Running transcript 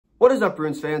What is up,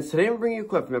 Bruins fans? Today I'm bringing you a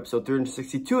clip from episode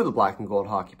 362 of the Black and Gold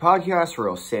Hockey Podcast, where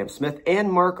hosts Sam Smith and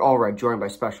Mark Allred, joined by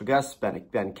special guests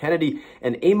Ben Kennedy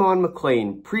and Eamon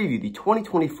McLean, preview the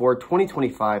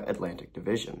 2024-2025 Atlantic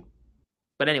Division.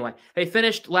 But anyway, they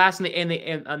finished last in the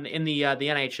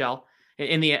NHL,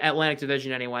 in the Atlantic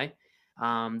Division anyway.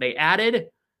 They added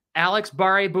Alex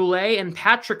Barré-Boulet and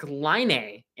Patrick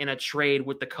Laine in a trade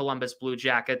with the Columbus Blue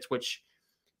Jackets, which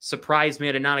surprised me.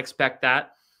 I did not expect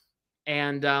that.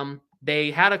 And they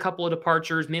had a couple of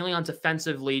departures, mainly on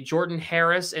defensively. Jordan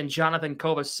Harris and Jonathan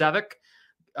Kovacevic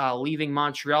leaving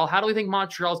Montreal. How do we think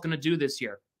Montreal is going to do this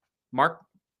year? Mark?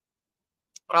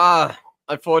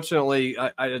 Unfortunately,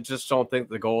 I just don't think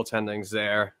the goaltending's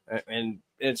there. And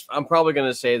I'm probably going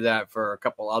to say that for a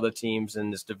couple other teams in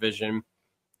this division.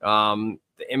 They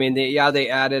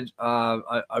added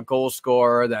a goal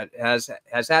scorer that has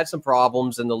had some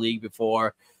problems in the league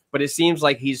before, but it seems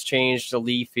like he's changed the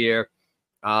leaf here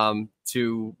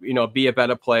to, be a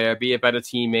better player, be a better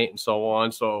teammate, and so on.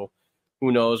 So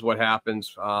who knows what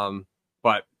happens.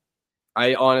 But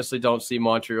I honestly don't see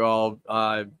Montreal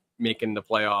making the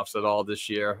playoffs at all this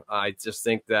year. I just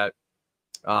think that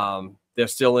they're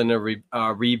still in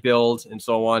a rebuild and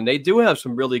so on. They do have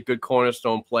some really good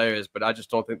cornerstone players, but I just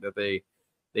don't think that they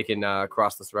can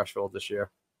cross the threshold this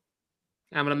year.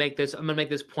 I'm gonna make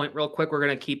this point real quick. We're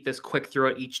gonna keep this quick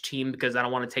throughout each team because I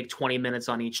don't want to take 20 minutes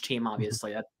on each team.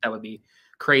 Obviously, that would be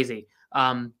crazy.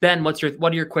 Ben, what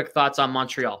are your quick thoughts on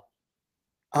Montreal?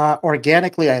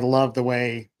 Organically, I love the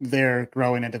way they're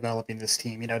growing and developing this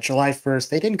team. July 1st,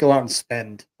 they didn't go out and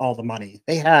spend all the money.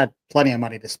 They had plenty of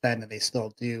money to spend, and they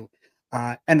still do.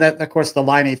 And that, of course, the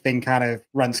Laine thing kind of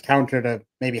runs counter to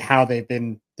maybe how they've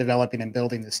been developing and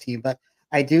building this team. But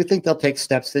I do think they'll take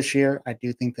steps this year. I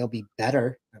do think they'll be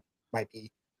better. It might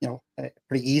be,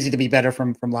 pretty easy to be better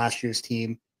from last year's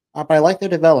team. But I like their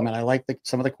development. I like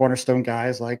some of the cornerstone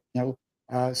guys like,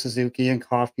 Suzuki and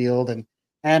Caulfield.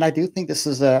 And I do think this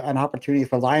is an opportunity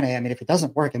for Laine. I mean, if it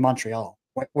doesn't work in Montreal,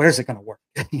 where's it going to work,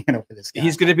 for this guy?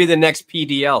 He's going to be the next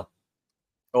PDL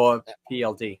or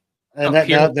PLD. And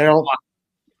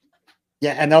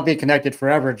and they'll be connected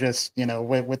forever, just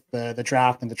with the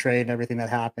draft and the trade and everything that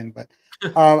happened. But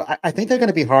I think they're going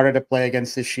to be harder to play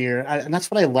against this year, and that's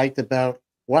what I liked about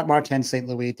what Martin St.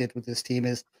 Louis did with this team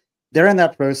is they're in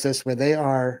that process where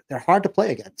they're hard to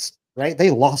play against. Right?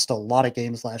 They lost a lot of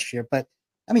games last year, but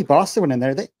I mean Boston went in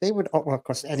there. They would, of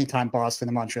course, anytime Boston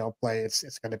and Montreal play,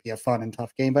 it's going to be a fun and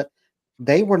tough game. But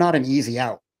they were not an easy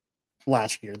out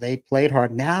last year. They played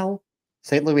hard. Now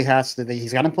St. Louis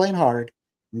he's got them playing hard.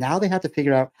 Now they have to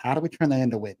figure out how do we turn that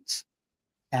into wins.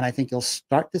 And I think you'll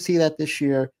start to see that this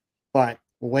year, but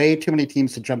way too many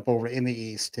teams to jump over in the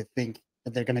East to think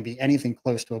that they're going to be anything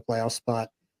close to a playoff spot.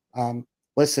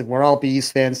 Listen, we're all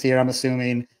Bees fans here, I'm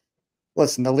assuming.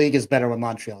 Listen, the league is better when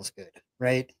Montreal's good,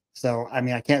 right? So, I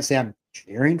mean, I can't say I'm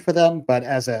cheering for them, but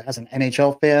as an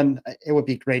NHL fan, it would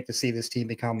be great to see this team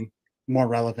become more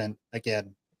relevant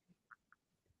again.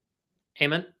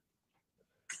 Heyman?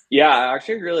 Yeah, I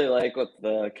actually really like what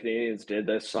the Canadiens did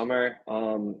this summer.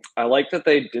 I like that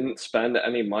they didn't spend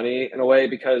any money in a way,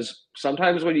 because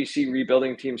sometimes when you see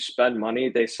rebuilding teams spend money,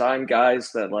 they sign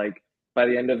guys that, like, by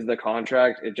the end of the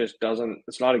contract,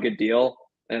 it's not a good deal,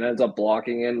 and ends up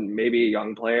blocking in maybe a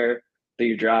young player that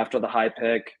you draft with a high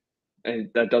pick and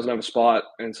that doesn't have a spot,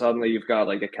 and suddenly you've got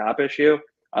like a cap issue.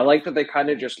 I like that they kind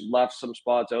of just left some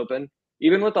spots open.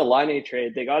 Even with the Laine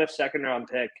trade, they got a second-round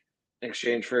pick in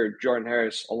exchange for Jordan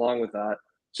Harris along with that.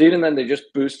 So even then, they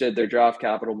just boosted their draft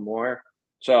capital more.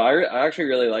 So I actually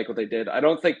really like what they did. I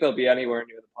don't think they'll be anywhere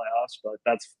near the playoffs, but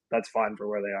that's fine for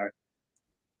where they are.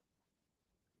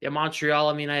 Yeah, Montreal,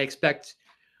 I mean, I expect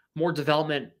more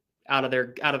development out of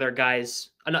their guys.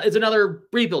 It's another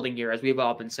rebuilding year, as we've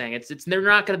all been saying. They're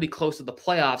not going to be close to the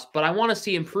playoffs, but I want to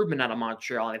see improvement out of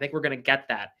Montreal, and I think we're going to get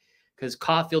that because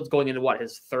Caulfield's going into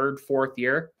his third, fourth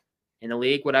year in the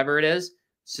league, whatever it is.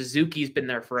 Suzuki's been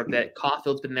there for a bit.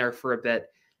 Caulfield's been there for a bit.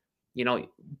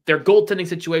 Their goaltending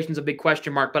situation is a big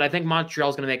question mark, but I think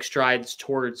Montreal's going to make strides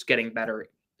towards getting better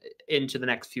into the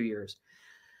next few years.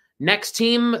 Next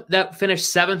team that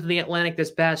finished 7th in the Atlantic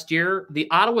this past year, the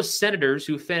Ottawa Senators,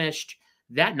 who finished,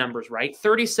 that number's right,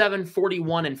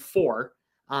 37-41-4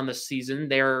 on the season.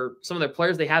 Some of their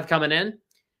players they have coming in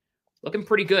looking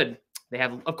pretty good. They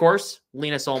have, of course,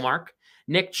 Linus Ullmark,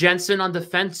 Nick Jensen on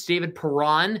defense, David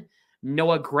Perron,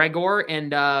 Noah Gregor, and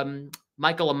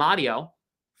Michael Amadio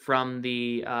from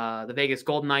the Vegas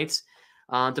Golden Knights.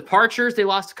 Departures, they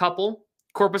lost a couple.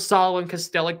 Korpisalo and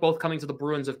Kostelic both coming to the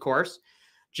Bruins, of course.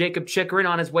 Jacob Chychrun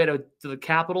on his way to the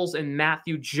Capitals, and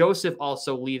Matthew Joseph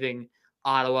also leaving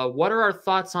Ottawa. What are our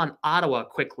thoughts on Ottawa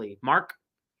quickly? Mark?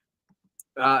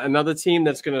 Another team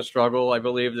that's going to struggle, I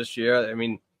believe, this year. I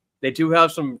mean, they do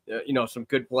have some, some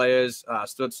good players,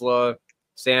 Stutzler,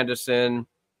 Sanderson.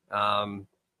 I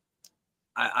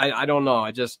don't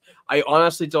know. I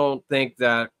honestly don't think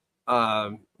that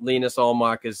Linus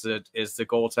Ullmark is the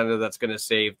goaltender that's going to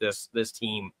save this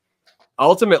team.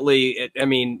 Ultimately,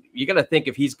 you got to think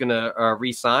if he's going to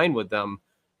re-sign with them,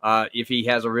 if he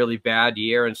has a really bad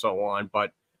year and so on.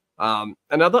 But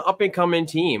another up and coming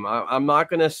team. I'm not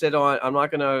going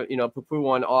to poo-poo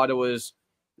on Ottawa's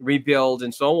rebuild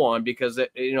and so on, because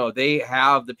they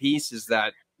have the pieces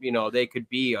that they could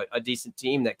be a decent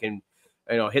team that can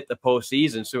hit the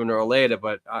postseason sooner or later.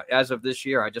 But as of this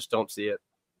year, I just don't see it.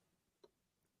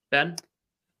 Ben?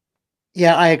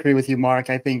 Yeah, I agree with you, Mark.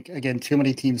 I think, again, too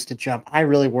many teams to jump. I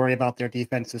really worry about their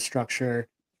defensive structure.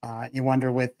 You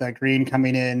wonder with Green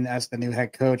coming in as the new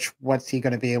head coach, what's he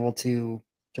going to be able to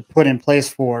put in place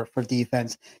for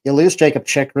defense? You lose Jacob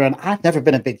Chychrun. I've never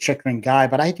been a big Chychrun guy,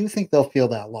 but I do think they'll feel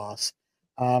that loss.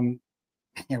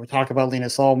 We talk about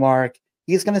Linus Ullmark.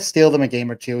 He's going to steal them a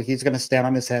game or two. He's going to stand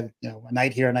on his head, a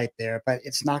night here, a night there, but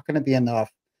it's not going to be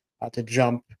enough to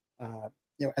jump,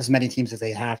 as many teams as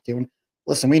they have to. And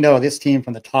listen, we know this team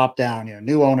from the top down,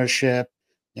 new ownership,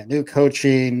 new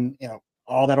coaching,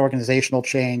 all that organizational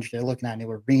change. They're looking at a new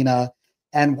arena.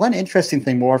 And one interesting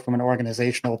thing more from an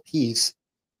organizational piece,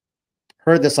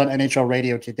 heard this on NHL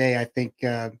radio today. I think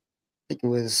it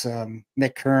was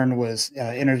Mick Kern was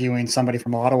interviewing somebody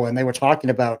from Ottawa, and they were talking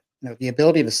about the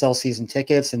ability to sell season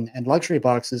tickets and luxury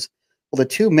boxes. Well, the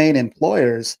two main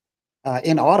employers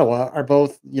in Ottawa are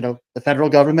both the federal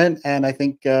government and I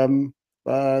think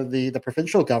the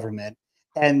provincial government.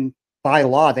 And by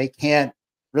law, they can't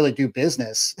really do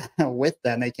business with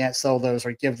them. They can't sell those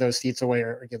or give those seats away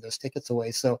or give those tickets away.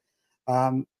 So,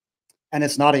 and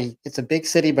it's a big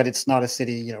city, but it's not a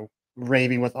city,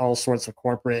 raving with all sorts of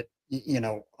corporate,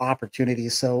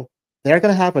 opportunities. So they're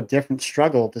going to have a different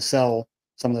struggle to sell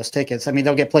some of those tickets. I mean,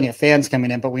 they'll get plenty of fans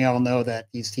coming in, but we all know that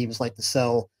these teams like to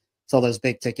sell those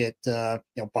big ticket,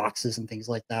 boxes and things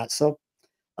like that. So,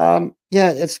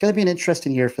 it's going to be an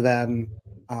interesting year for them.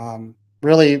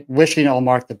 Really wishing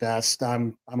Ullmark the best.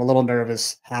 I'm a little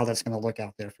nervous how that's going to look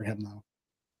out there for him, though.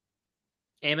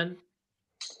 Eamon?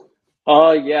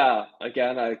 Yeah.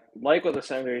 Again, I like what the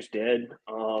Senators did,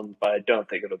 but I don't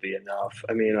think it'll be enough.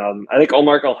 I mean, I think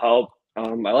Ullmark will help. I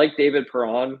like David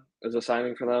Perron as a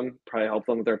signing for them. Probably help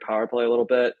them with their power play a little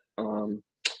bit.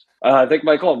 I think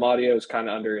Michael Amadio is kind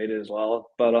of underrated as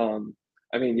well. But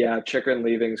Chychrun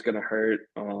leaving is going to hurt.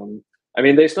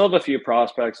 They still have a few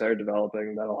prospects that are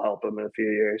developing that'll help them in a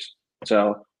few years.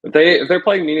 So if they're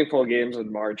playing meaningful games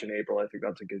in March and April, I think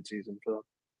that's a good season for them.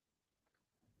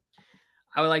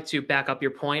 I would like to back up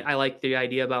your point. I like the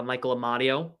idea about Michael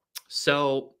Amadio.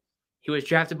 So he was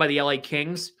drafted by the LA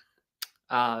Kings.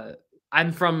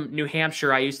 I'm from New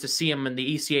Hampshire. I used to see him in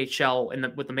the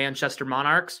ECHL with the Manchester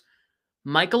Monarchs.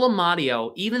 Michael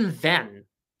Amadio, even then,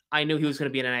 I knew he was going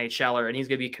to be an NHLer and he's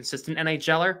going to be a consistent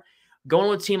NHLer. Going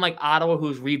to a team like Ottawa,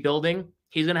 who's rebuilding,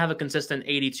 he's going to have a consistent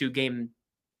 82-game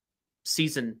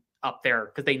season up there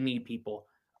because they need people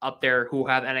up there who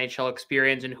have NHL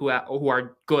experience and who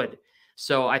are good.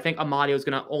 So I think Amadio is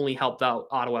going to only help out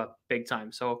Ottawa big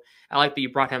time. So I like that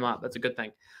you brought him up. That's a good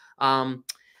thing.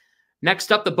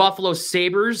 Next up, the Buffalo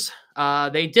Sabres.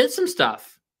 They did some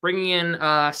stuff, bringing in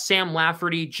Sam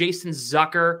Lafferty, Jason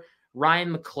Zucker,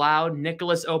 Ryan McLeod,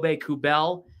 Nicholas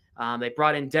Aube-Kubel. They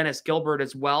brought in Dennis Gilbert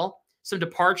as well. Some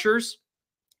departures: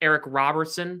 Eric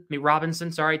Robinson,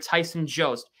 Tyson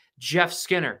Jost, Jeff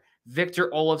Skinner,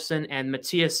 Victor Olofsson, and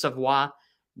Matthias Savoie.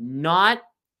 Not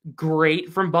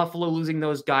great from Buffalo losing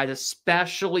those guys,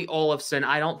 especially Olofsson.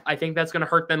 I think that's going to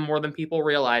hurt them more than people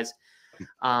realize.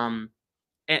 And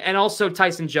also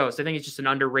Tyson Jost. I think he's just an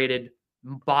underrated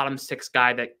bottom six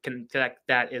guy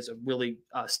that is a really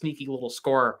sneaky little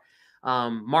scorer.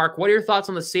 Mark, what are your thoughts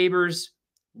on the Sabres?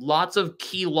 Lots of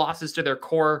key losses to their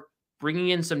core, bringing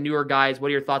in some newer guys. What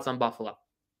are your thoughts on Buffalo?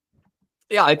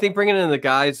 Yeah, I think bringing in the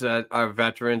guys that are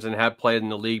veterans and have played in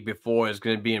the league before is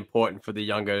going to be important for the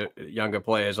younger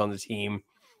players on the team.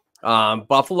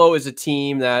 Buffalo is a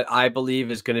team that I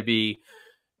believe is going to be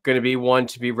one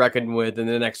to be reckoned with in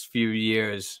the next few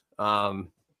years.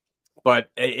 But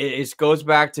it goes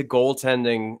back to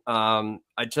goaltending. I'm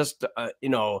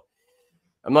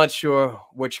not sure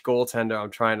which goaltender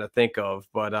I'm trying to think of,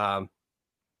 but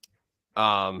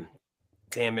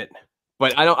damn it.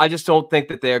 But I just don't think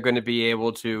that they're going to be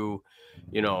able to,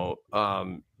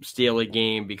 steal a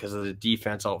game because of the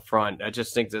defense out front. I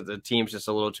just think that the team's just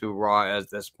a little too raw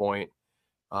at this point.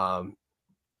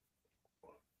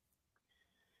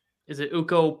 Is it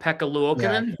Ukko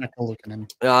Pekka-Luukkonen? Yeah,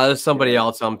 Luukkonen. There's somebody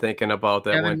else I'm thinking about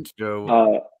that Devin- went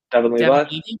to. Devin Levi.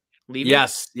 Levy?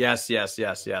 Yes. Yeah,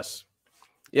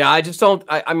 I just don't.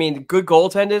 I mean, good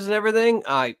goaltenders and everything.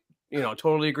 I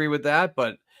totally agree with that,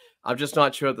 but I'm just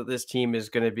not sure that this team is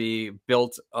going to be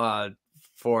built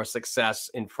for success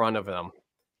in front of them.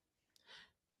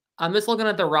 I'm just looking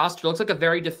at the roster. It looks like a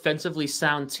very defensively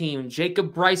sound team.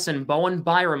 Jacob Bryson, Bowen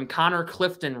Byram, Connor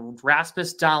Clifton,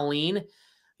 Rasmus Dahlin,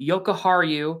 Yoka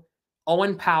Haru,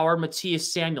 Owen Power,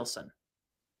 Matthias Samuelsson.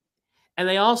 And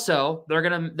they're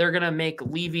gonna make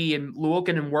Levy and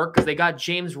Luukkonen work because they got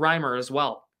James Reimer as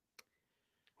well.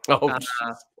 Oh,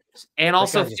 and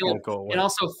also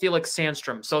Felix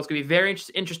Sandstrom. So it's gonna be very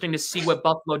interesting to see what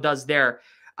Buffalo does there.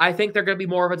 I think they're going to be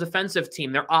more of a defensive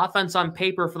team. Their offense on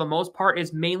paper, for the most part,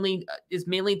 is mainly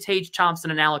Tage Thompson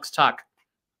and Alex Tuck.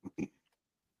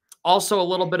 Also a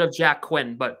little bit of Jack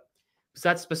Quinn, but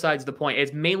that's besides the point.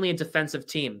 It's mainly a defensive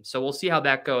team, so we'll see how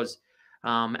that goes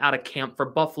out of camp for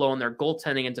Buffalo and their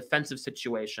goaltending and defensive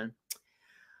situation.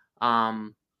 Yeah,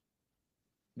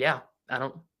 I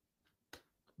don't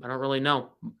really know.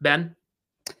 Ben?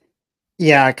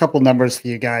 Yeah, a couple numbers for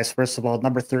you guys. First of all,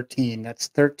 number 13, that's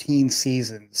 13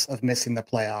 seasons of missing the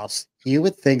playoffs. You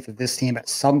would think that this team at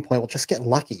some point will just get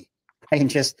lucky and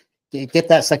just get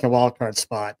that second wild card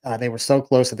spot. They were so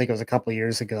close, I think it was a couple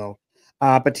years ago.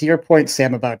 But to your point,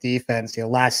 Sam, about defense,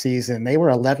 last season, they were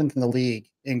 11th in the league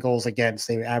in goals against.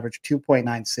 They averaged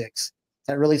 2.96.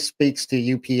 That really speaks to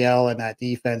UPL and that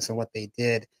defense and what they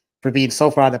did for being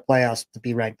so far in the playoffs to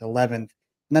be ranked 11th. And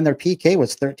then their PK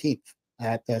was 13th.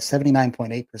 At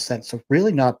 79.8%. So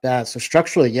really not bad. So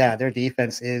structurally, yeah, their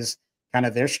defense is kind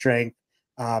of their strength.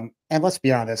 And let's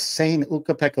be honest, saying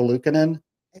Ukko-Pekka Luukkonen,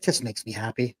 it just makes me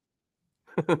happy.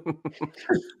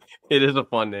 It is a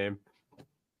fun name.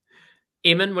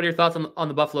 Eamon, what are your thoughts on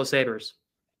the Buffalo Sabres?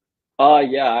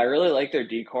 Yeah, I really like their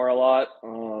decor a lot.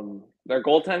 Their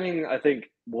goaltending, I think,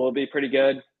 will be pretty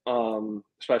good.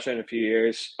 Especially in a few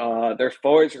years. Their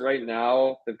forwards right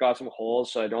now, they've got some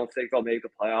holes, so I don't think they'll make the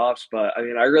playoffs. But I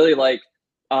mean, I really like,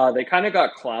 they kind of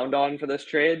got clowned on for this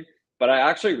trade, but I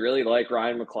actually really like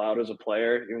Ryan McLeod as a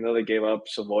player, even though they gave up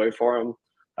Savoy for him.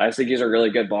 I just think he's a really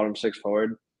good bottom six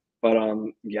forward. But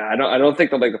yeah, I don't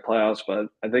think they'll make the playoffs, but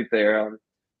I think they're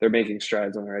making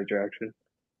strides in the right direction.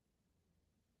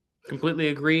 Completely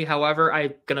agree. However,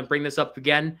 I'm gonna bring this up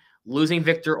again. Losing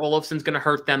Victor Olofsson's going to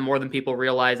hurt them more than people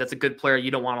realize. That's a good player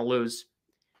you don't want to lose.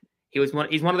 He was one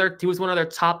of their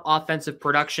top offensive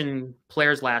production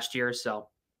players last year, so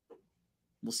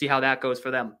we'll see how that goes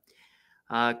for them.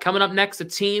 Coming up next, a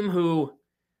team who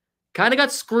kind of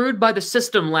got screwed by the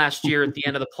system last year at the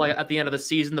end of the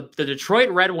season, the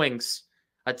Detroit Red Wings,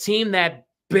 a team that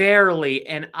barely,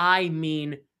 and I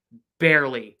mean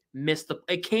barely, missed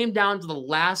it came down to the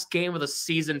last game of the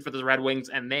season for the Red Wings,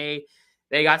 and they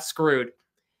got screwed.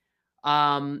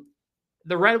 The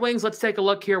Red Wings, let's take a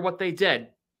look here what they did.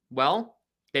 Well,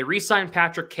 they re-signed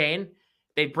Patrick Kane.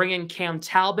 They bring in Cam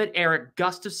Talbot, Eric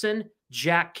Gustafson,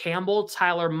 Jack Campbell,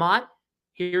 Tyler Mott.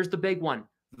 Here's the big one.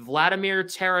 Vladimir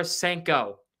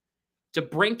Tarasenko.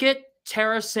 DeBrincat,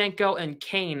 Tarasenko, and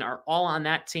Kane are all on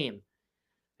that team.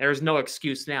 There's no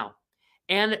excuse now.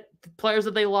 And the players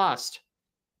that they lost.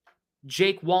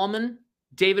 Jake Wallman,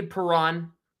 David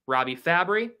Perron, Robbie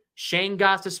Fabry, Shane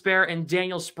Gostisbehere, and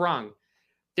Daniel Sprung.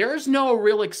 There is no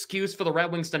real excuse for the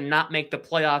Red Wings to not make the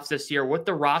playoffs this year. With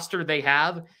the roster they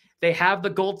have the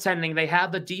goaltending, they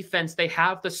have the defense, they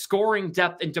have the scoring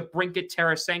depth in DeBrincat,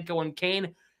 Tarasenko, and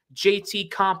Kane, JT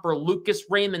Compher, Lucas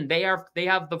Raymond. They have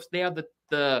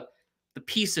the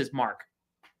pieces, Mark.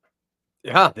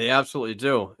 Yeah, they absolutely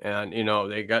do. And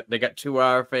they got 2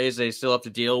 RFAs they still have to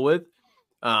deal with.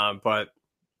 But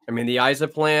I mean, the Isa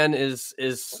plan is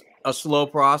a slow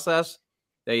process.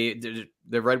 The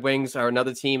Red Wings are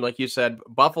another team, like you said,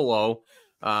 Buffalo,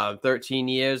 13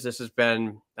 years. This has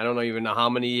been, I don't even know how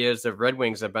many years the Red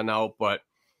Wings have been out, but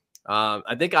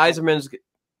I think Yzerman's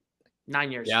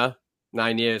 9 years. Yeah,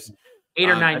 9 years. 8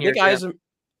 or 9 years.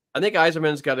 I think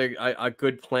Yzerman's got a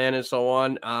good plan and so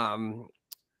on.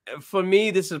 For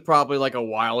me, this is probably like a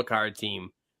wild card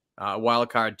team. Wild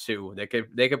card 2.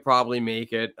 They could probably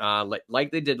make it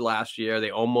like they did last year. They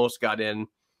almost got in.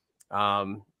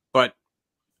 But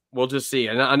we'll just see.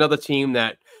 Another team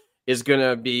that is going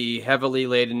to be heavily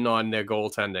laden on their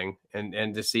goaltending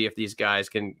and to see if these guys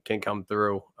can come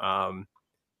through.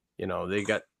 They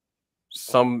got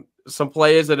some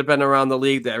players that have been around the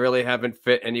league that really haven't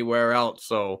fit anywhere else.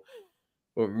 So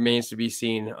it remains to be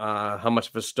seen how much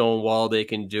of a stone wall they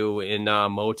can do in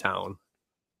Motown.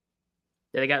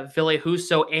 They got Ville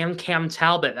Husso and Cam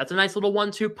Talbot. That's a nice little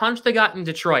 1-2 punch they got in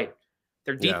Detroit.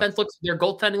 Their defense their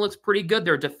goaltending looks pretty good.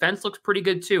 Their defense looks pretty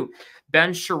good too.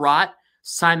 Ben Sherratt,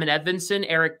 Simon Edvinsson,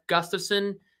 Eric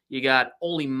Gustafsson. You got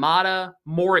Oli Mata,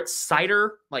 Moritz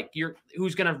Seider,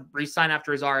 who's going to resign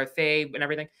after his RFA and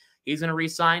everything. He's going to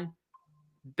resign.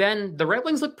 Ben, the Red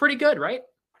Wings look pretty good, right?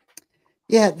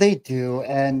 Yeah, they do.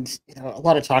 And a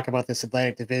lot of talk about this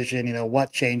Atlantic Division,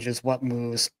 what changes, what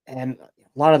moves. And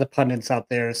a lot of the pundits out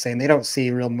there are saying they don't see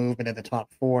real movement in the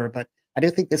top four. But I do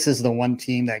think this is the one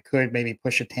team that could maybe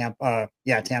push Tampa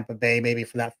Bay, maybe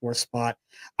for that fourth spot.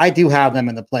 I do have them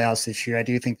in the playoffs this year. I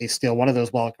do think they steal one of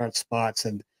those wildcard spots.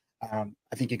 And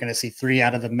I think you're going to see 3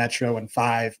 out of the Metro and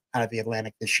 5 out of the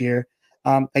Atlantic this year.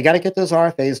 They got to get those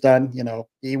RFAs done.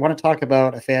 You want to talk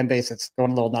about a fan base that's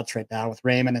going a little nuts right now with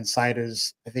Raymond and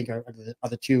Siders, I think are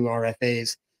the 2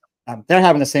 RFAs. They're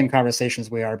having the same conversations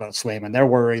we are about Swayman. They're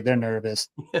worried. They're nervous.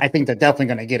 I think they're definitely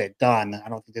going to get it done. I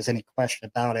don't think there's any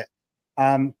question about it.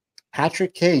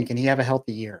 Patrick Kane, can he have a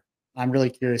healthy year? I'm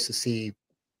really curious to see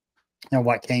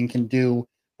what Kane can do.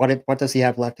 What does he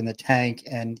have left in the tank?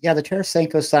 And yeah, the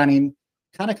Tarasenko signing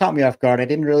kind of caught me off guard. I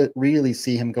didn't really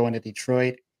see him going to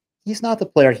Detroit. He's not the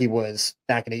player he was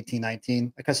back in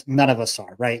 18-19 because none of us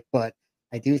are, right? But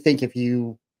I do think if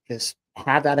you just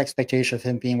have that expectation of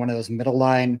him being one of those middle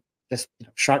line, just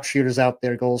sharpshooters out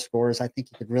there, goal scorers, I think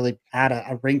he could really add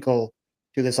a wrinkle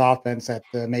to this offense that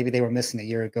maybe they were missing a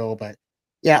year ago. But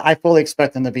yeah, I fully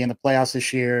expect them to be in the playoffs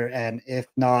this year. And if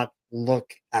not,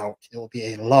 look out. It will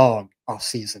be a long off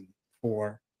season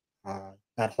for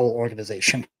that whole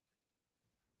organization.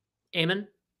 Eamon?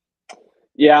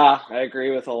 Yeah, I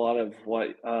agree with a lot of what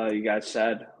you guys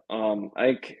said. I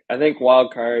think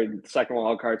second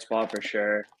wild card spot for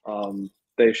sure.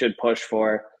 They should push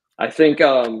for. I think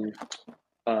obviously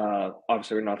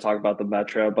we're not talking about the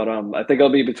Metro, but I think it'll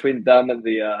be between them and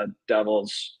the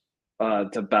Devils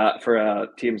to bat for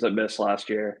teams that missed last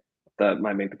year that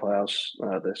might make the playoffs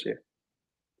this year.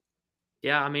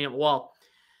 Yeah, I mean, well,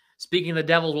 speaking of the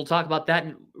Devils, we'll talk about that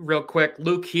real quick.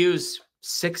 Luke Hughes,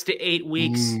 6 to 8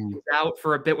 weeks He's out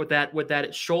for a bit with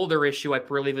that shoulder issue, I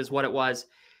believe is what it was.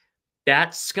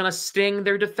 That's going to sting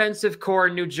their defensive core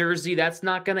in New Jersey. That's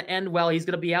not going to end well. He's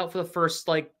going to be out for the first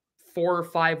 4 or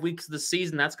 5 weeks of the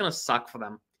season. That's going to suck for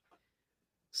them.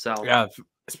 So yeah,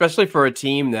 especially for a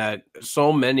team that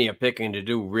so many are picking to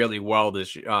do really well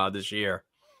this year.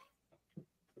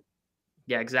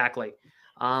 Yeah, exactly.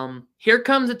 Here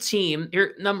comes a team.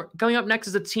 Coming up next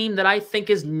is a team that I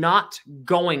think is not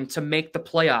going to make the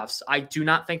playoffs. I do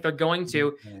not think they're going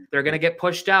to. They're going to get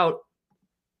pushed out.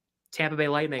 Tampa Bay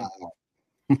Lightning.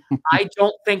 I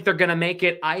don't think they're going to make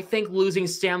it. I think losing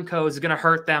Stamkos is going to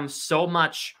hurt them so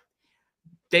much.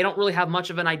 They don't really have much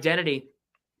of an identity.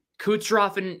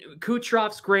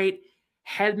 Kucherov's great.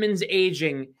 Hedman's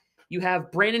aging. You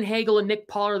have Brandon Hagel and Nick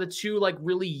Pollard,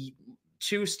 the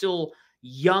two still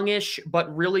youngish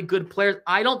but really good players.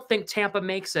 I don't think Tampa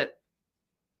makes it.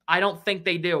 I don't think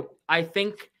they do. I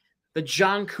think the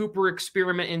John Cooper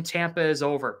experiment in Tampa is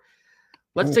over.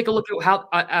 Let's take a look at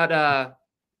how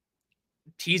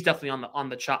he's definitely on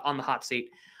the hot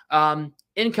seat.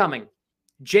 Incoming,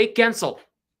 Jake Gensel.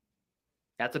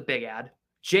 That's a big ad.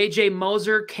 JJ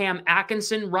Moser, Cam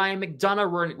Atkinson, Ryan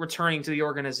McDonough were returning to the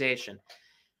organization.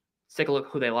 Let's take a look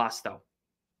at who they lost, though.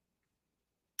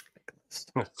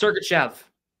 Sergachev,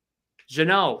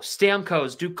 Jeannot,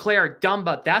 Stamkos, Duclair,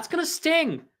 Dumba. That's going to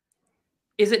sting.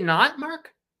 Is it not,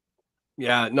 Mark?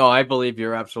 Yeah, no, I believe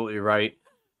you're absolutely right.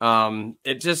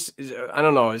 It just, I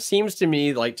don't know. It seems to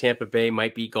me like Tampa Bay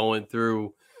might be going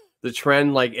through the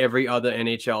trend like every other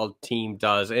NHL team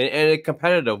does, and a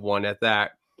competitive one at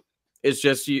that. It's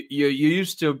just you're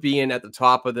used to being at the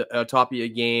top of your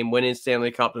game, winning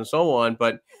Stanley Cup and so on.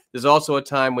 But there's also a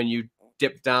time when you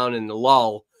dip down in the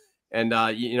lull, and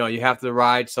you have to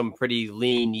ride some pretty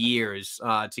lean years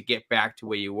to get back to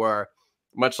where you were.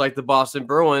 Much like the Boston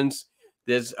Bruins,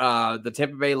 there's the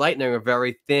Tampa Bay Lightning are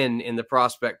very thin in the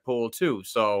prospect pool too.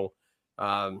 So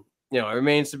it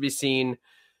remains to be seen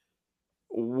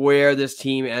where this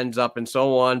team ends up and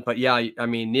so on. But yeah, I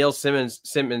mean, Neil Simmons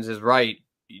is right.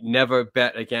 Never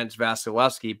bet against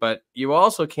Vasilevsky, but you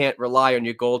also can't rely on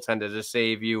your goaltender to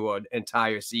save you an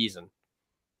entire season.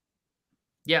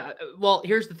 Yeah, well,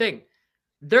 here's the thing.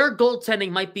 Their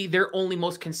goaltending might be their only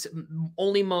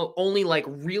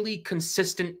really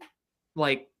consistent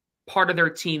part of their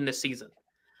team this season.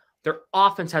 Their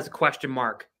offense has a question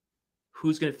mark.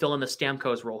 Who's going to fill in the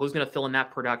Stamkos role? Who's going to fill in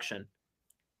that production?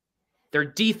 Their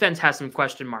defense has some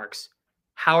question marks.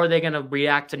 How are they going to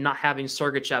react to not having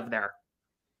Sergachev there?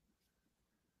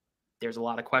 There's a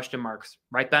lot of question marks.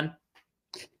 Right, Ben?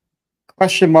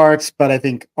 question marks, but I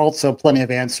think also plenty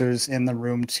of answers in the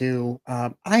room too.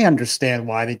 I understand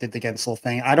why they did the Gensel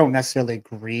thing. I don't necessarily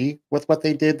agree with what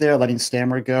they did there, letting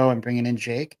Stammer go and bringing in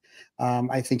Jake.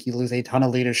 I think you lose a ton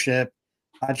of leadership.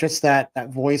 Just that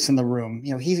voice in the room.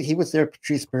 You know, he was there,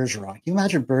 Patrice Bergeron. Can you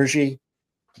imagine Bergie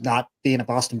not being a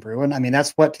Boston Bruin? I mean,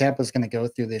 that's what Tampa's going to go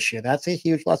through this year. That's a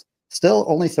huge loss. Still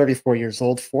only 34 years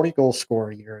old, 40 goal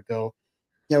scorer a year ago.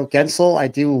 You know, Gensel, I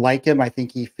do like him. I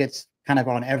think he fits kind of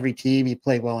on every team. He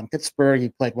played well in Pittsburgh. He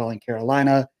played well in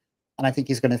Carolina. And I think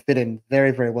he's going to fit in very,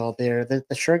 very well there. The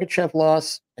Sergachev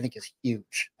loss, I think, is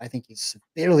huge. I think he's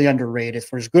severely underrated.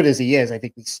 For as good as he is, I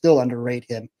think we still underrate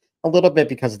him a little bit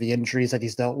because of the injuries that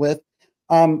he's dealt with.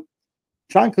 John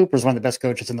Cooper is one of the best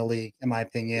coaches in the league, in my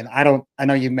opinion. I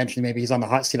know you mentioned maybe he's on the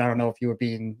hot seat. I don't know if you were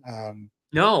being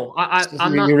No,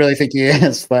 I'm not. You really think he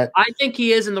is, but I think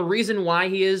he is, and the reason why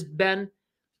he is, Ben,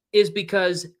 is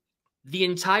because the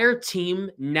entire team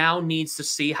now needs to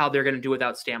see how they're going to do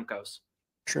without Stamkos.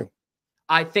 True.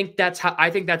 I think that's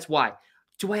why.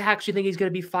 Do I actually think he's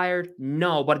going to be fired?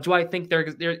 No, but do I think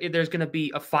there's going to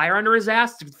be a fire under his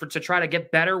ass to try to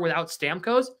get better without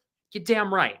Stamkos? You're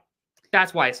damn right.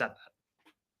 That's why I said that.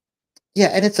 Yeah,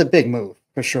 and it's a big move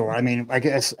for sure. I mean, I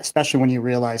guess especially when you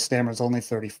realize Stammer's only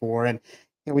 34, and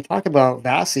you know, we talk about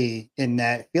Vasi in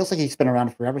that it feels like he's been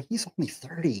around forever. He's only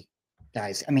 30,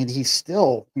 guys. I mean, he's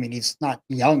not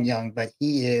young, but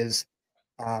he is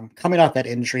coming off that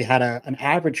injury. Had an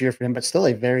average year for him, but still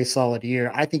a very solid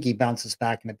year. I think he bounces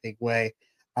back in a big way.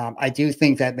 I do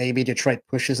think that maybe Detroit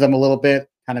pushes them a little bit,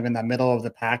 kind of in the middle of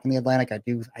the pack in the Atlantic. I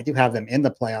do have them in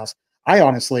the playoffs. I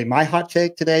honestly, my hot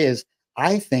take today is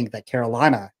I think that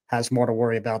Carolina has more to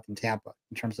worry about than Tampa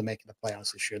in terms of making the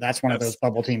playoffs this year. That's one of those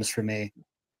bubble teams for me.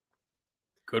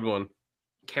 Good one.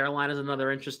 Carolina's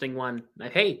another interesting one.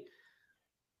 Hey,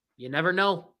 you never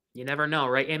know. You never know,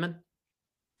 right, Eamon?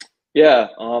 Yeah,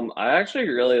 I actually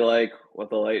really like what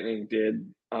the Lightning did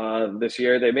this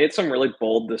year. They made some really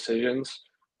bold decisions.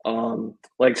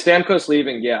 Like Stamkos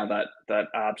leaving, yeah, that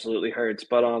absolutely hurts.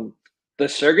 But the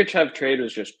Sergachev trade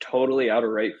was just totally out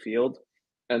of right field.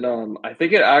 And I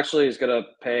think it actually is going to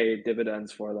pay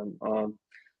dividends for them.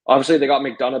 Obviously, they got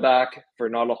McDonough back for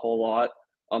not a whole lot.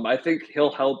 I think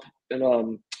he'll help in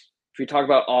if you talk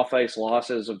about off-ice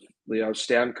losses of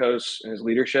Stamkos and his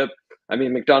leadership. I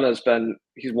mean,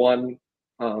 he's won.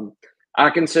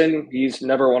 Atkinson, he's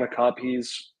never won a cup.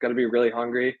 He's going to be really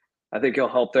hungry. I think he'll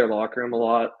help their locker room a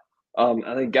lot.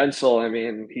 I think Gensel, I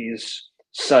mean, he's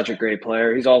such a great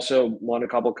player. He's also won a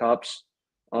couple cups.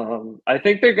 I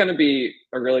think they're going to be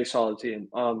a really solid team.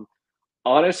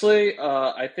 Honestly,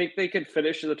 I think they could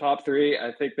finish in the top three.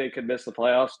 I think they could miss the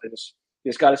playoffs. You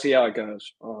just got to see how it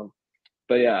goes.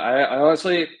 But yeah, I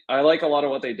honestly like a lot of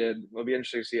what they did. It'll be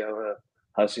interesting to see how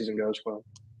the season goes for them.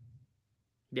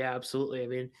 Yeah, absolutely. I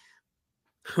mean,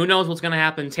 who knows what's going to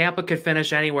happen? Tampa could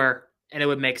finish anywhere, and it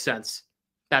would make sense.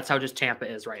 That's how just Tampa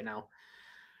is right now.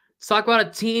 Let's talk about a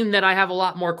team that I have a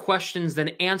lot more questions than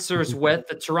answers with,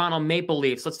 the Toronto Maple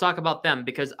Leafs. Let's talk about them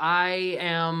because I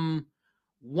am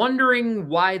wondering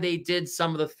why they did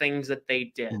some of the things that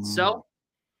they did. So,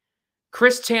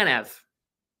 Chris Tanev.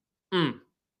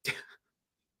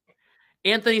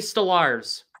 Anthony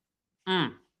Stolarz.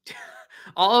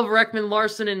 Oliver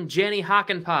Ekman-Larsson and Janny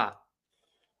Hakanpää.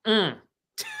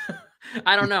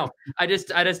 I don't know. I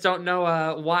just don't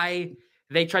know why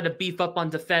they tried to beef up on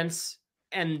defense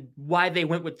and why they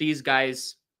went with these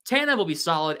guys. Tanev will be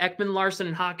solid. Ekman-Larsson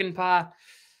and Hakanpää.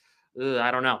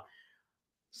 I don't know.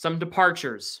 Some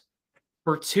departures.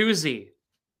 Bertuzzi,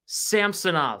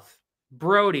 Samsonov,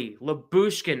 Brody,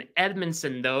 Lyubushkin,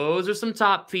 Edmondson. Those are some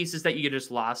top pieces that you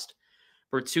just lost.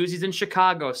 Bertuzzi's in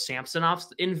Chicago.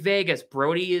 Samsonov's in Vegas.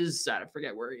 Brody is, I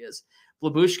forget where he is.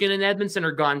 Lyubushkin and Edmondson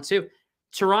are gone too.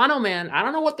 Toronto, man, I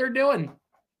don't know what they're doing.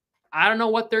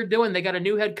 They got a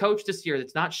new head coach this year.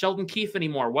 It's not Sheldon Keefe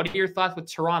anymore. What are your thoughts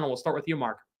with Toronto? We'll start with you,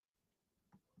 Mark.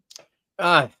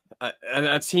 A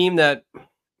team that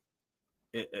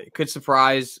it could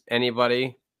surprise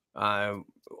anybody for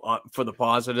the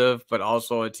positive, but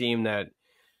also a team that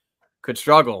could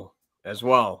struggle as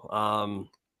well.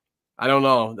 I don't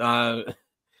know.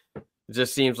 It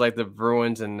just seems like the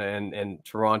Bruins and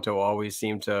Toronto always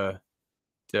seem to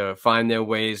find their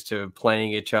ways to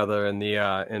playing each other in the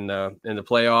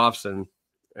playoffs,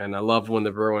 and I love when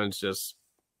the Bruins just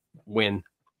win.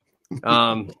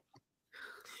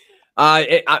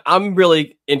 I'm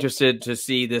really interested to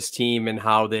see this team and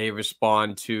how they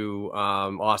respond to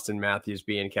Austin Matthews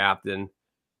being captain,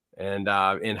 and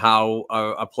how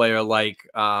a player like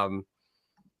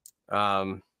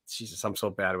Jesus, I'm so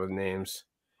bad with names.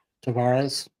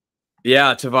 Tavares.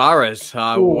 Yeah, Tavares.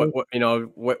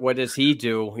 What does he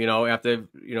do? After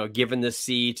giving the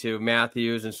C to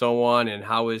Matthews and so on, and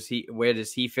how is he? Where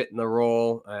does he fit in the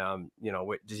role?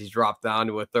 Does he drop down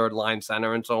to a third line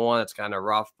center and so on? It's kind of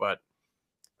rough, but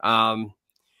I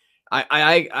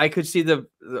could see the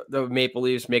Maple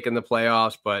Leafs making the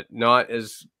playoffs, but not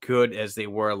as good as they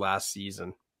were last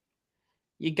season.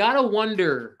 You gotta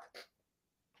wonder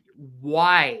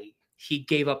why he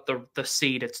gave up the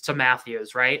seat to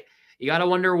Matthews, right? You got to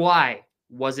wonder why.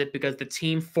 Was it because the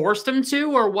team forced him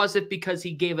to, or was it because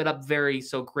he gave it up very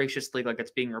so graciously like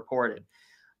it's being reported?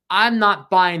 I'm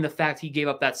not buying the fact he gave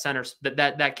up that center,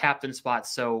 that captain spot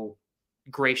so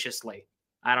graciously.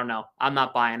 I don't know. I'm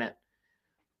not buying it.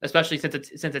 Especially since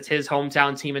it's his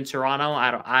hometown team in Toronto.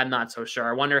 I'm not so sure.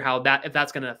 I wonder if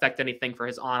that's going to affect anything for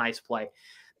his on-ice play.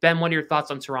 Ben, what are your thoughts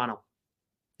on Toronto?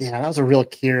 Yeah, that was a real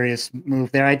curious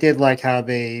move there. I did like how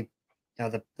they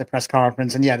the press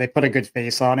conference, and yeah, they put a good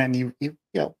face on it, and you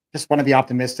just want to be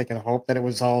optimistic and hope that it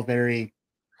was all very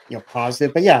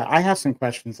positive. But yeah, I have some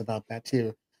questions about that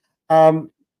too.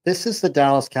 This is the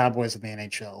Dallas Cowboys in the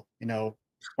NHL.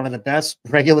 One of the best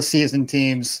regular season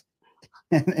teams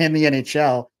in the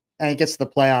NHL, and it gets to the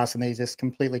playoffs and they just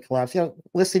completely collapse.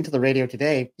 Listening to the radio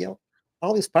today,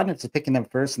 all these pundits are picking them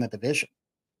first in the division.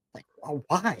 Like, oh,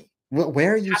 why?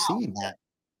 Where are you seeing that?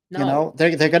 No.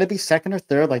 They're going to be second or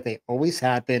third like they always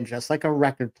have been, just like a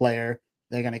record player.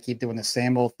 They're going to keep doing the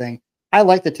same old thing. I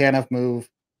like the Tanev move.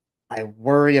 I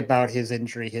worry about his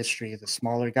injury history. He's a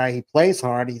smaller guy. He plays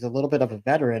hard. He's a little bit of a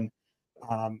veteran.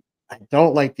 I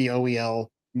don't like the OEL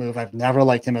move. I've never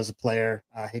liked him as a player.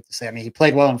 I hate to say. I mean, he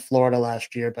played well in Florida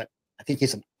last year, but I think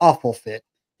he's an awful fit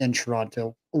in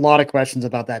Toronto. A lot of questions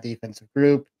about that defensive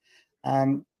group.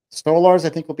 Stolarz, I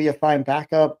think, will be a fine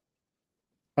backup.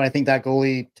 But I think that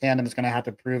goalie tandem is going to have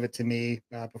to prove it to me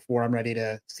before I'm ready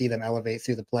to see them elevate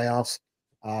through the playoffs.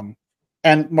 And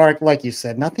Mark, like you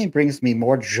said, nothing brings me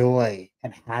more joy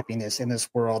and happiness in this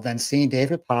world than seeing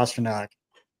David Pastrnak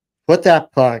put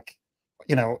that puck,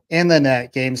 in the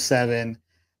net, Game 7.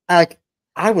 Like,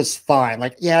 I was fine.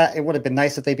 Like, yeah, it would have been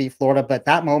nice if they beat Florida, but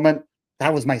that moment,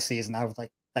 that was my season. I was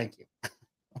like, thank you.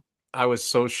 I was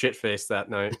so shit-faced that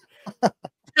night.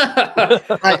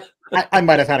 I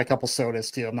might have had a couple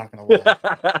sodas too. I'm not going to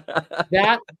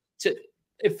lie.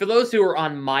 For those who were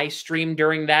on my stream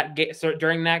during that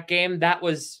game, that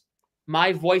was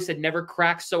my voice had never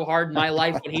cracked so hard in my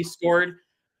life when he scored.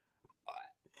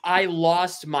 I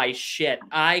lost my shit.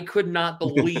 I could not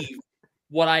believe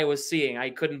what I was seeing. I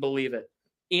couldn't believe it.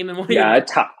 I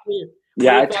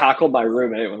tackled my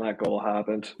roommate when that goal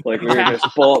happened. Like,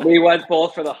 we went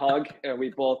both for the hug, and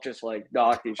we both just like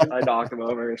knocked him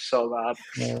over. It's so bad.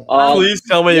 Please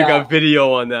tell me you got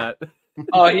video on that.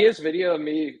 Oh, he has video of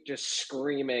me just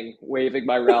screaming, waving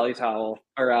my rally towel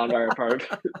around our apartment.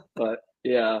 But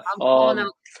yeah,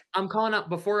 I'm calling out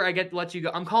before I get to let you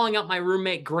go. I'm calling out my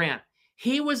roommate Grant.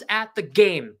 He was at the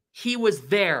game. He was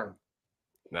there.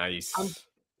 Nice.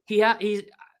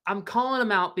 I'm calling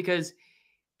him out because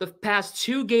the past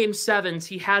 2 Game 7s,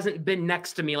 he hasn't been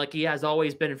next to me like he has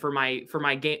always been for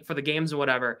the games or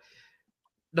whatever.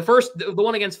 The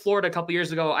one against Florida a couple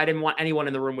years ago, I didn't want anyone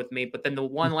in the room with me. But then the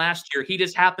one last year, he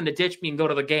just happened to ditch me and go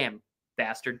to the game.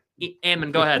 Bastard.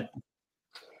 Ammon, go ahead.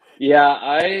 Yeah,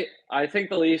 I think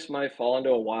the Leafs might fall into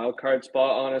a wild card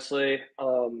spot, honestly.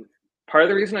 Part of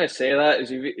the reason I say that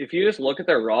is if you just look at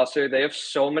their roster, they have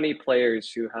so many players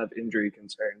who have injury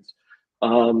concerns.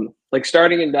 Like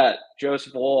starting in net,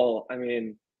 Joseph Woll, I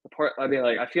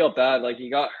feel bad. Like, he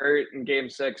got hurt in Game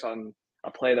 6 on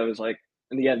a play that was like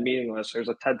in the end meaningless. There's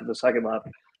a tenth of a second left.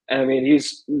 And I mean,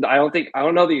 I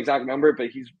don't know the exact number, but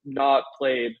he's not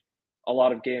played a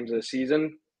lot of games this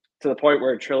season, to the point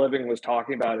where Treliving was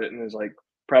talking about it in his like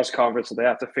press conference that they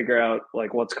have to figure out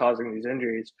like what's causing these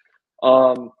injuries.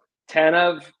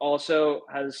 Tanev also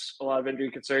has a lot of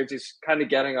injury concerns. He's kind of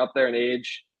getting up there in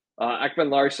age.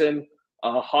 Ekman-Larsson,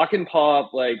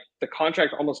 Hakanpää, like the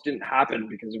contract almost didn't happen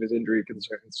because of his injury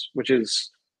concerns, which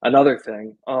is another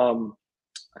thing.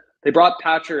 They brought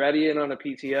Pacioretty in on a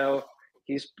PTO.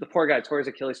 The poor guy tore his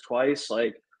Achilles twice.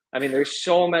 Like, I mean, there's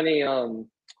so many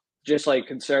just like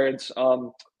concerns.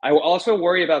 I also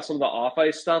worry about some of the off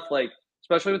ice stuff, like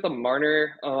especially with the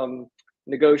Marner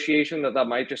negotiation, that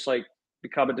might just like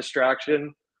become a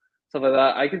distraction, stuff like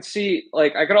that. I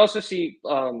could also see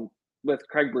with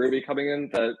Craig Berube coming in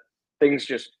that things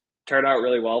just turn out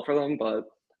really well for them, but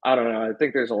I don't know. I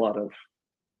think there's a lot of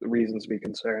reasons to be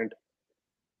concerned.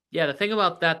 Yeah, the thing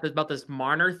about this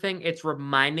Marner thing, it's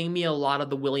reminding me a lot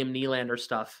of the William Nylander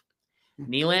stuff.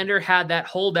 Nylander had that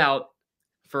holdout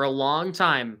for a long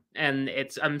time, and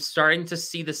I'm starting to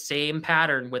see the same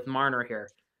pattern with Marner here,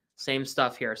 same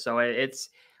stuff here. So it's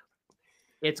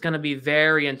going to be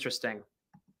very interesting.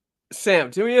 Sam,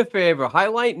 do me a favor.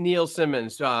 Highlight Neil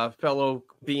Simmons, fellow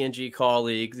BNG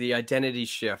colleague, the identity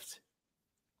shift.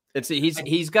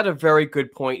 He's got a very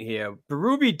good point here.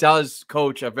 Berube does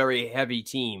coach a very heavy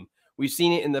team. We've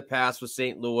seen it in the past with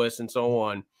St. Louis and so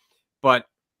on. But,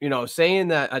 you know, saying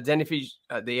that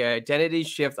the identity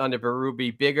shift under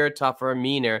Berube, bigger, tougher,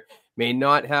 meaner, may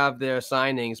not have their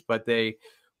signings, but they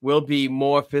will be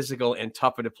more physical and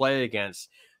tougher to play against.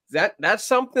 That's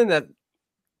something that,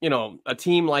 you know, a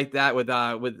team like that with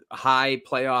high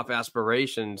playoff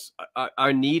aspirations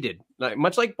are needed.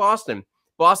 Much like Boston.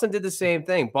 Boston did the same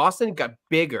thing. Boston got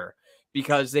bigger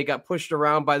because they got pushed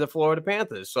around by the Florida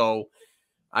Panthers. So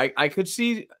I could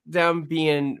see them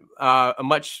being a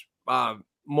much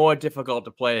more difficult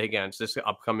to play against this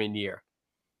upcoming year.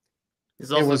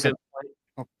 There's also a good point.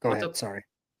 Oh, go ahead. Sorry.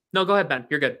 No, go ahead, Ben.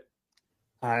 You're good.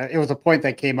 It was a point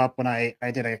that came up when I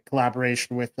did a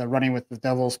collaboration with Running with the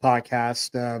Devils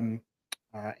podcast.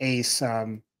 Ace,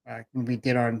 when we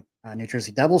did our New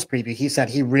Jersey Devils preview, he said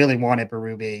he really wanted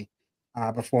Berube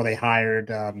before they hired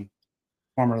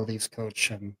former Leafs coach.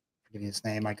 Forgetting his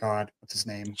name. My God, what's his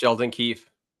name? Sheldon Keefe.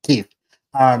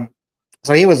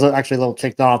 So he was actually a little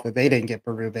ticked off that they didn't get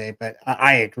Berube, but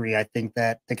I agree. I think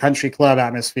that the country club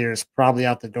atmosphere is probably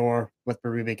out the door with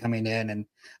Berube coming in. And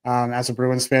as a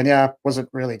Bruins fan, wasn't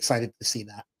really excited to see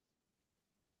that.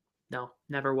 No,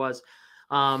 never was.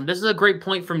 This is a great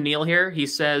point from Neil here. He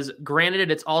says,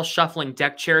 granted, it's all shuffling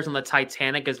deck chairs on the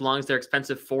Titanic as long as their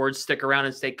expensive forwards stick around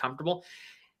and stay comfortable.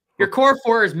 Your core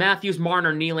four is Matthews,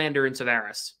 Marner, Nylander, and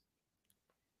Tavares.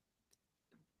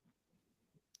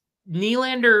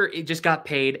 Nylander just got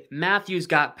paid. Matthews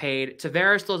got paid.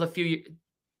 Tavares still has a few years.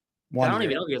 I don't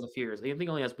even know if he has a few years. I think he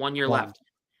only has 1 year left.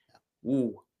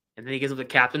 Ooh. And then he gives up the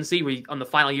captaincy on the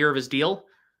final year of his deal.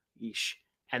 Yeesh.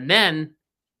 And then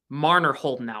Marner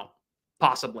holding out,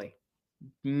 possibly.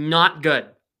 Not good.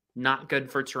 Not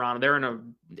good for Toronto. They're in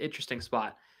an interesting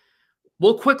spot.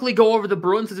 We'll quickly go over the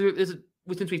Bruins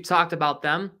since we've talked about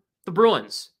them. The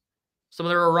Bruins. Some of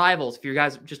their arrivals, if you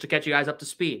guys, just to catch you guys up to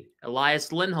speed.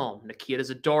 Elias Lindholm, Nikita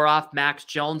Zadorov, Max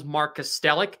Jones, Mark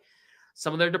Kostelic.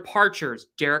 Some of their departures,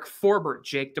 Derek Forbert,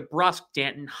 Jake DeBrusk,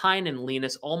 Danton Heinen,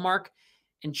 Linus Ullmark,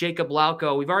 and Jacob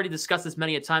Lauko. We've already discussed this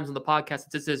many times on the podcast.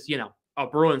 This is, a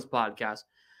Bruins podcast.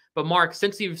 But Mark,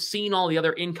 since you've seen all the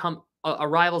other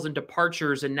arrivals and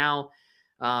departures and now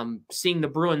seeing the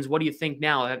Bruins, what do you think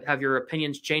now? Have your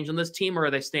opinions changed on this team, or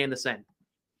are they staying the same?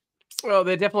 Well,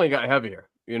 they definitely got heavier.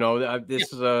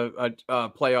 This is a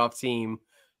playoff team,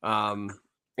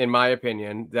 in my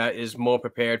opinion, that is more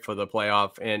prepared for the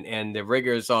playoff and the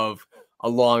rigors of a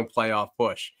long playoff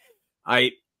push.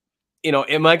 Am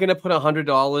I going to put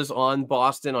 $100 on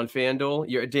Boston on FanDuel?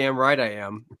 You're damn right I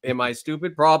am. Am I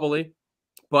stupid? Probably.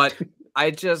 But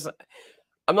I'm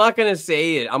not going to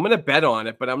say it. I'm going to bet on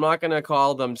it, but I'm not going to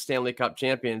call them Stanley Cup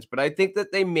champions. But I think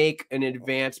that they make an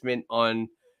advancement on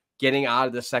getting out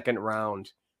of the second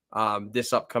round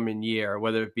this upcoming year,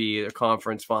 whether it be a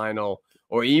conference final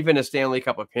or even a Stanley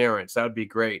Cup appearance. That would be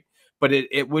great. But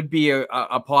it would be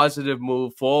a positive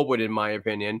move forward, in my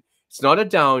opinion. It's not a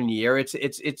down year.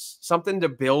 It's something to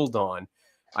build on.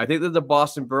 I think that the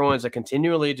Boston Bruins are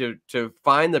continually to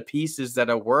find the pieces that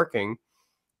are working.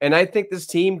 And I think this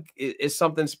team is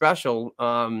something special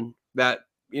that,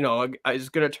 is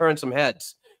going to turn some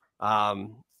heads. I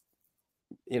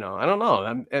don't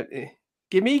know.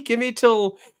 Give me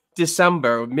till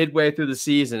December, midway through the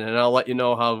season, and I'll let you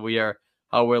know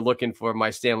how we're looking for my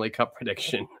Stanley Cup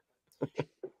prediction.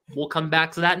 We'll come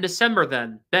back to that in December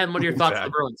then. Ben, what are your thoughts on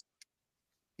the Bruins?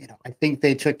 I think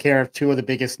they took care of two of the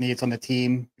biggest needs on the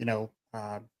team,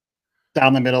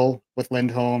 down the middle with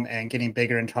Lindholm and getting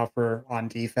bigger and tougher on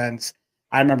defense.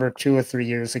 I remember 2 or 3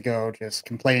 years ago just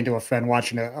complaining to a friend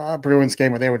watching a Bruins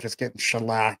game where they were just getting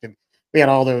shellacked. And we had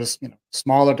all those,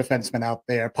 smaller defensemen out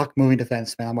there, puck-moving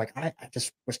defensemen. I'm like, I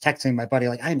just was texting my buddy,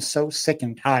 like, I am so sick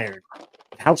and tired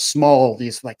of how small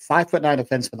these, 5'9"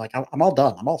 defensemen, like, I'm all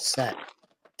done. I'm all set.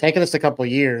 Taking us a couple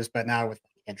of years, but now with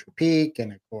Andrew Peak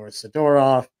and, of course,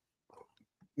 Zadorov,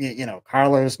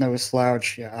 Carlos, no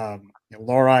slouch.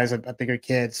 Lorai's a bigger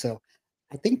kid. So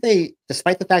I think they,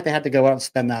 despite the fact they had to go out and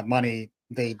spend that money,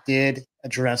 they did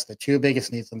address the two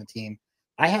biggest needs on the team.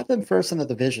 I have them first in the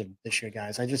division this year,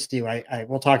 guys. I just do. I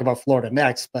will talk about Florida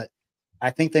next, but I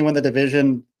think they win the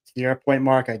division. To your point,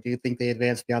 Mark, I do think they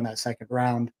advance beyond that second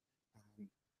round.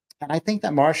 And I think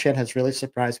that Marchand has really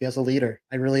surprised me as a leader.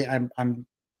 I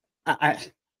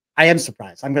am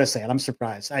surprised. I'm going to say it. I'm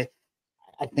surprised.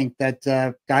 I think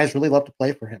that guys really love to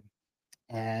play for him.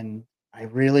 And I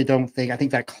really don't think, I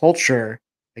think that culture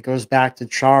that goes back to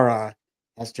Chara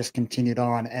has just continued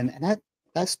on. And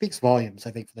that speaks volumes,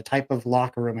 I think, for the type of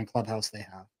locker room and clubhouse they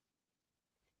have.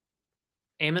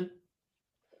 Eamon?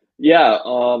 Yeah,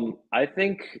 I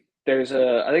think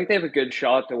I think they have a good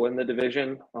shot to win the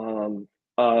division.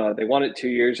 They won it 2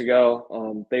 years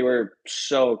ago. They were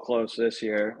so close this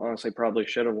year. Honestly, probably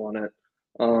should have won it.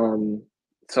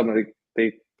 Some of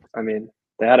I mean,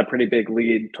 they had a pretty big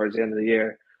lead towards the end of the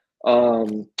year.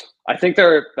 I think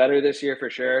they're better this year for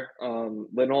sure.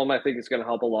 Lindholm, I think, is going to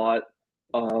help a lot.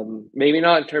 Maybe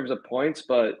not in terms of points,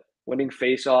 but winning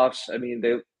faceoffs. I mean,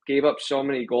 they gave up so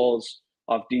many goals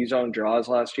off D-zone draws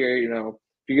last year. You know,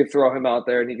 if you could throw him out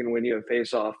there and he can win you a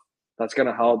faceoff, that's going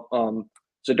to help.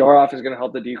 Zadorov is going to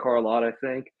help the decor a lot, I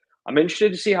think. I'm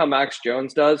interested to see how Max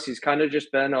Jones does. He's kind of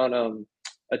just been on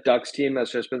a Ducks team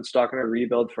that's just been stuck in a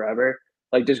rebuild forever.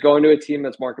 Like, just going to a team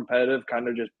that's more competitive kind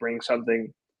of just brings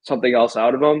something else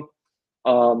out of them.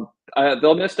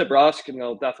 They'll miss DeBrusk and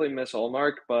they'll definitely miss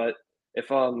Olmark, but if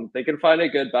they can find a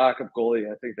good backup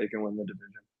goalie, I think they can win the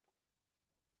division.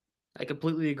 I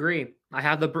completely agree.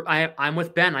 I'm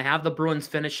with Ben. I have the Bruins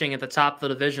finishing at the top of the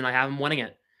division. I have them winning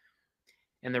it.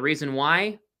 And the reason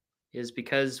why is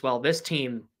because, well, this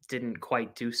team didn't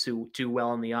quite do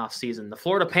well in the offseason. The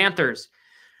Florida Panthers,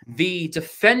 the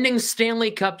defending Stanley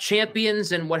Cup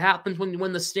champions, and what happens when you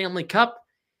win the Stanley Cup?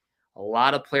 A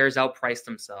lot of players outpriced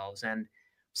themselves. And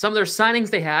some of their signings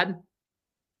they had,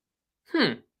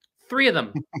 3 of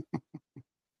them.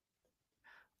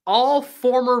 All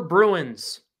former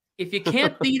Bruins. If you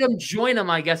can't beat them, join them,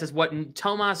 I guess is what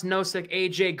Tomas Nosek,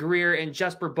 AJ Greer, and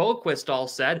Jesper Boquist all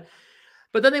said.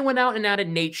 But then they went out and added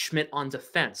Nate Schmidt on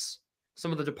defense.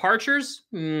 Some of the departures?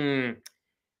 Ryan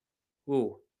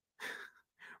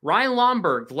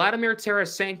Lomberg, Vladimir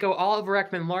Tarasenko, Oliver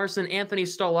Ekman-Larsson, Anthony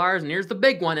Stolarz, and here's the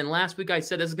big one. And last week I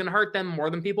said this is going to hurt them more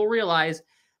than people realize.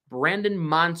 Brandon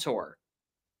Montour,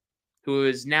 who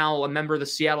is now a member of the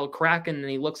Seattle Kraken, and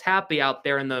he looks happy out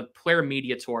there in the player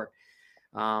media tour.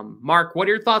 Mark, what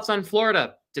are your thoughts on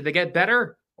Florida? Did they get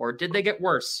better or did they get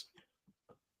worse?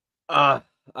 I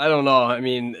don't know. I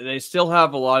mean, they still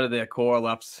have a lot of their core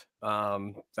left.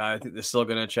 I think they're still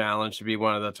going to challenge to be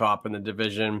one of the top in the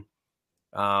division.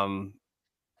 But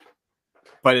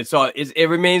it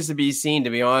remains to be seen, to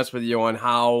be honest with you, on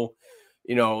how,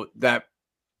 that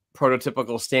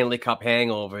prototypical Stanley Cup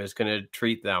hangover is going to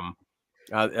treat them,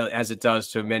 as it does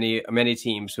to many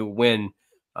teams who win.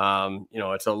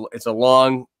 It's a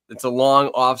long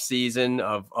off season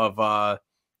of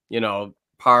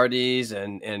parties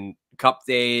and cup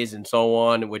days and so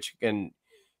on, which can,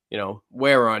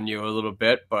 wear on you a little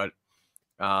bit. But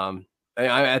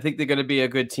I think they're going to be a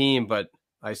good team, but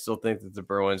I still think that the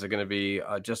Bruins are going to be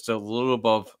just a little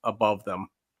above them.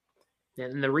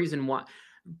 And the reason why,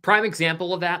 prime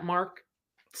example of that, Mark,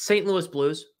 St. Louis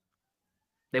Blues.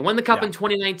 They won the Cup in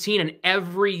 2019, and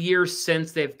every year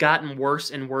since they've gotten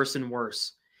worse and worse and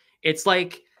worse. It's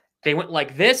like they went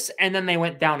like this, and then they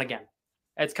went down again.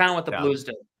 It's kind of what the Blues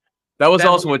did. That was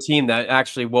also a team that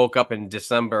actually woke up in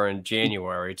December and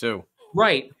January, too.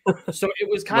 Right. So it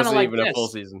was kind of like even a full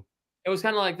season. It was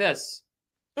kind of like this.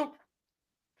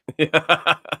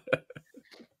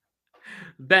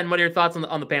 Ben, what are your thoughts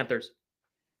on the Panthers?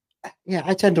 Yeah,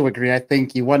 I tend to agree. I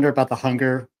think you wonder about the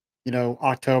hunger,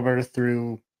 October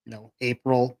through,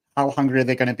 April. How hungry are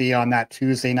they going to be on that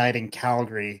Tuesday night in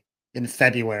Calgary in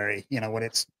February, when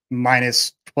it's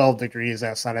minus 12 degrees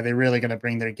outside? Are they really going to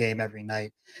bring their game every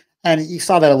night? And you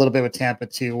saw that a little bit with Tampa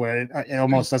too, where it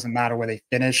almost doesn't matter where they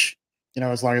finish,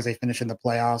 as long as they finish in the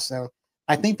playoffs. So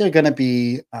I think they're going to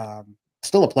be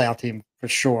still a playoff team for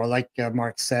sure. Like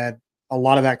Mark said, a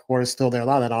lot of that core is still there. A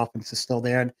lot of that offense is still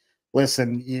there. And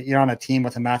listen, you're on a team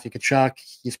with a Matthew Tkachuk.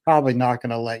 He's probably not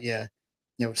going to let you,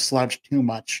 sludge too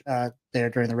much there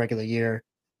during the regular year.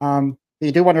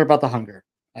 You do wonder about the hunger.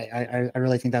 I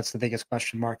really think that's the biggest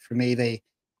question mark for me.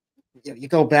 You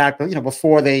go back,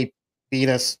 before they beat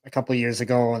us a couple of years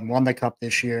ago and won the Cup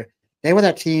this year, they were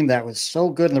that team that was so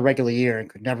good in the regular year and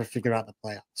could never figure out the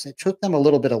playoffs. It took them a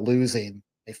little bit of losing.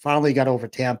 They finally got over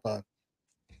Tampa,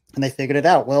 and they figured it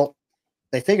out. Well,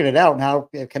 they figured it out. Now,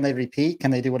 can they repeat?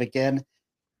 Can they do it again?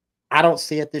 I don't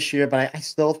see it this year, but I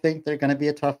still think they're going to be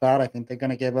a tough out. I think they're going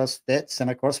to give us fits, and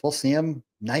of course, we'll see them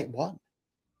night one.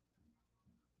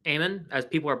 Eamon, as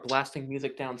people are blasting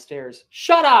music downstairs,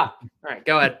 shut up. All right,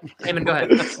 go ahead. Eamon, go ahead.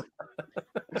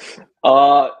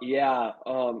 Yeah.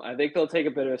 I think they'll take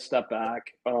a bit of a step back.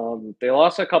 They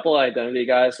lost a couple of identity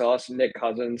guys. They lost Nick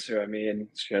Cousins, who, I mean,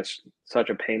 it's just such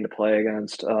a pain to play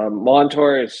against.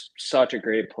 Montour is such a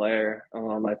great player.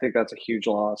 I think that's a huge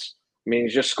loss. I mean, he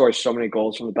just scores so many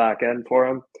goals from the back end for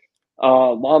him.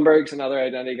 Lomberg's another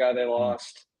identity guy they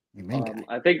lost.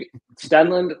 I think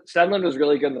Stenlund was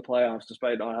really good in the playoffs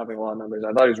despite not having a lot of numbers.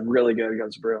 I thought he was really good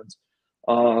against the Bruins.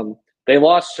 They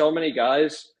lost so many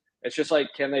guys. It's just like,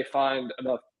 can they find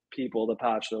enough people to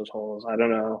patch those holes? I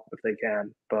don't know if they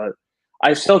can, but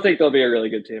I still think they'll be a really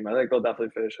good team. I think they'll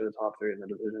definitely finish in the top 3 in the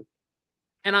division.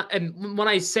 And when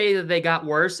I say that they got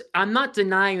worse, I'm not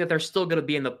denying that they're still going to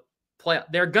be in the play.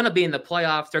 They're going to be in the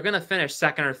playoffs. They're going to finish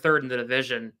 2nd or 3rd in the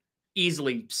division,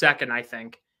 easily 2nd, I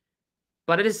think.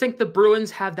 But I just think the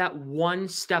Bruins have that one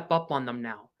step up on them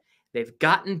now. They've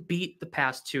gotten beat the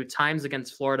past 2 times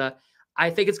against Florida.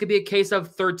 I think it's going to be a case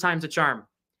of 3rd time's a charm.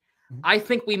 I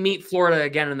think we meet Florida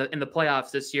again in the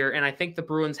playoffs this year, and I think the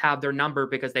Bruins have their number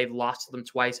because they've lost to them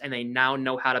twice, and they now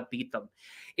know how to beat them.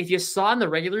 If you saw in the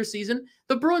regular season,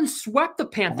 the Bruins swept the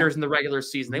Panthers in the regular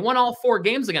season. They won all 4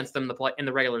 games against them in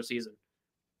the regular season.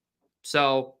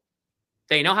 So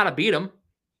they know how to beat them.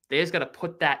 They just got to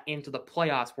put that into the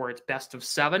playoffs where it's best of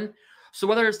 7. So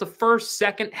whether it's the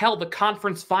 1st, 2nd, hell, the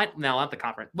conference final, no, not the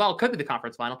conference. Well, it could be the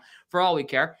conference final for all we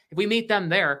care. If we meet them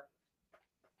there,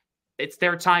 it's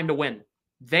their time to win.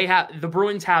 The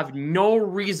Bruins have no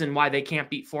reason why they can't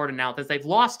beat Florida now because they've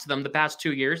lost to them the past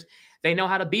 2 years. They know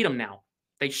how to beat them now.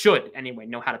 They should, anyway,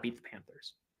 know how to beat the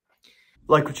Panthers.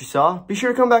 Like what you saw? Be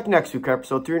sure to come back next week for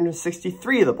episode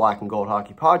 363 of the Black and Gold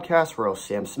Hockey Podcast, where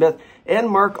Sam Smith and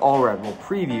Mark Allred will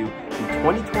preview the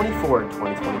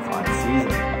 2024-2025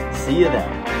 season. See you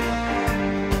then.